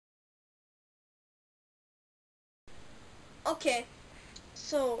Okay,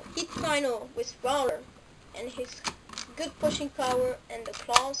 so hit final with Waller and his good pushing power and the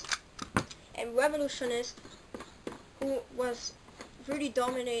claws, and Revolutionist, who was really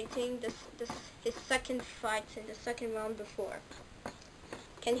dominating his second fight in the second round before.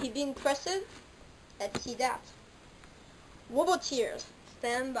 Can he be impressive? Let's see that. Roboteers,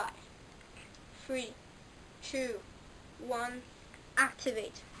 stand by. 3, 2, 1,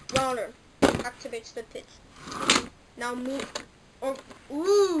 activate. Waller activates the pit. Now move. Oh,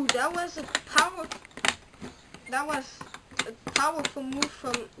 ooh, that was a powerful move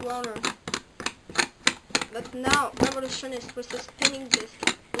from Waller. But now Revolutionist with the spinning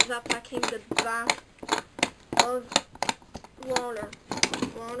disc is attacking the back of Waller.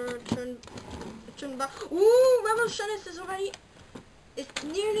 Waller turn back. Ooh, Revolutionist is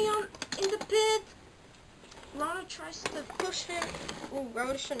nearly in the pit. Waller tries to push him. Ooh,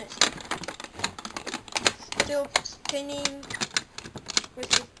 Revolutionist still spinning with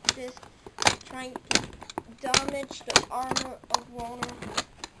his disc, trying to damage the armor of Waller.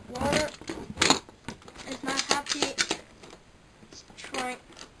 Waller is not happy. He's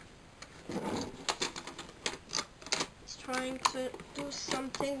trying to do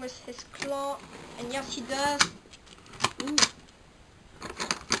something with his claw, and yes, he does. Ooh.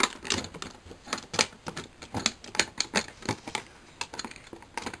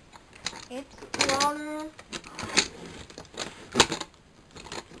 It's Waller.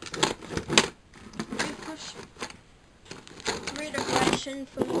 Great aggression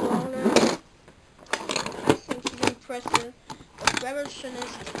from Waller. I think he's impressive. But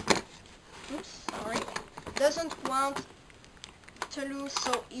Revolutionist, doesn't want to lose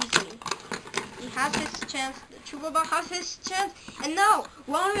so easily. He has his chance. The True Robot has his chance, and now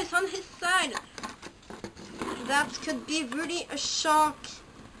Waller is on his side. That could be really a shock.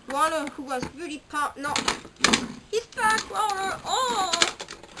 Waller, who was really no, he's back, Waller. Oh,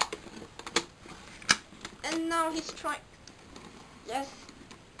 and now he's trying. Yes,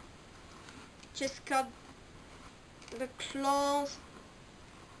 just got the claws.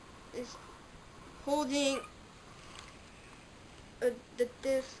 Is holding the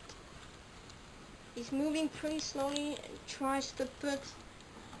disc. He's moving pretty slowly and tries to put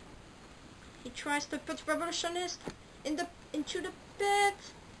Revolutionist into the pit.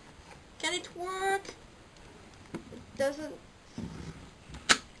 Can it work? It doesn't.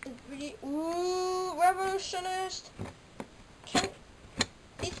 It really. Ooh, Revolutionist. Can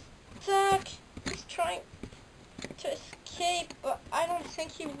he stuck? He's trying to escape, but I don't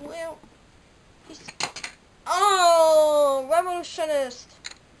think he will. Oh, Revolutionist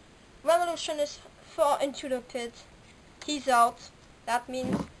fall into the pit. He's out. That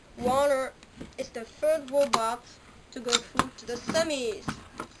means Waller is the third robot to go through to the semis.